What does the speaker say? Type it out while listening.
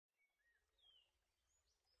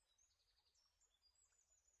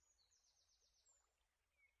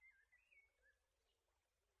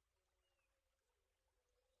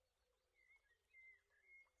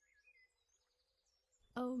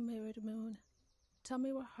O mirrored moon, tell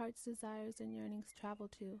me where heart's desires and yearnings travel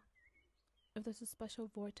to. If there's a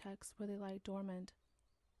special vortex where they lie dormant,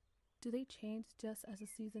 do they change just as the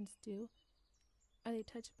seasons do? Are they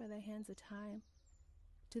touched by the hands of time?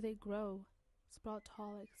 Do they grow, sprout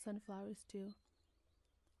tall like sunflowers do?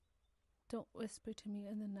 Don't whisper to me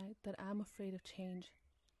in the night that I'm afraid of change.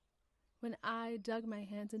 When I dug my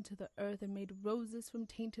hands into the earth and made roses from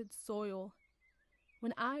tainted soil,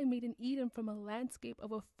 when I made an Eden from a landscape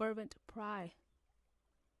of a fervent pyre,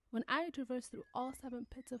 when I traversed through all 7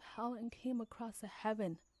 pits of hell and came across a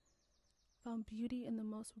heaven, found beauty in the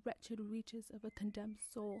most wretched reaches of a condemned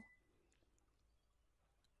soul,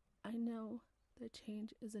 I know that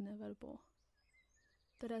change is inevitable,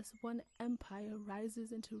 that as one empire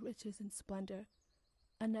rises into riches and splendor,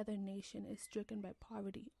 another nation is stricken by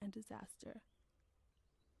poverty and disaster.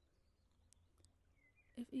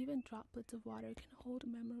 If even droplets of water can hold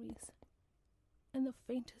memories, and the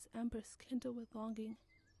faintest embers kindle with longing,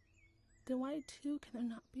 then why too can there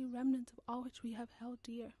not be remnants of all which we have held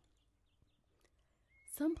dear?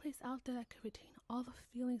 Some place out there that could retain all the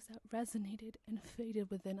feelings that resonated and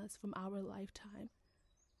faded within us from our lifetime.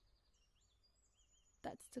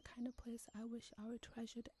 That's the kind of place I wish our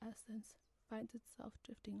treasured essence finds itself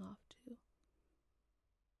drifting off to.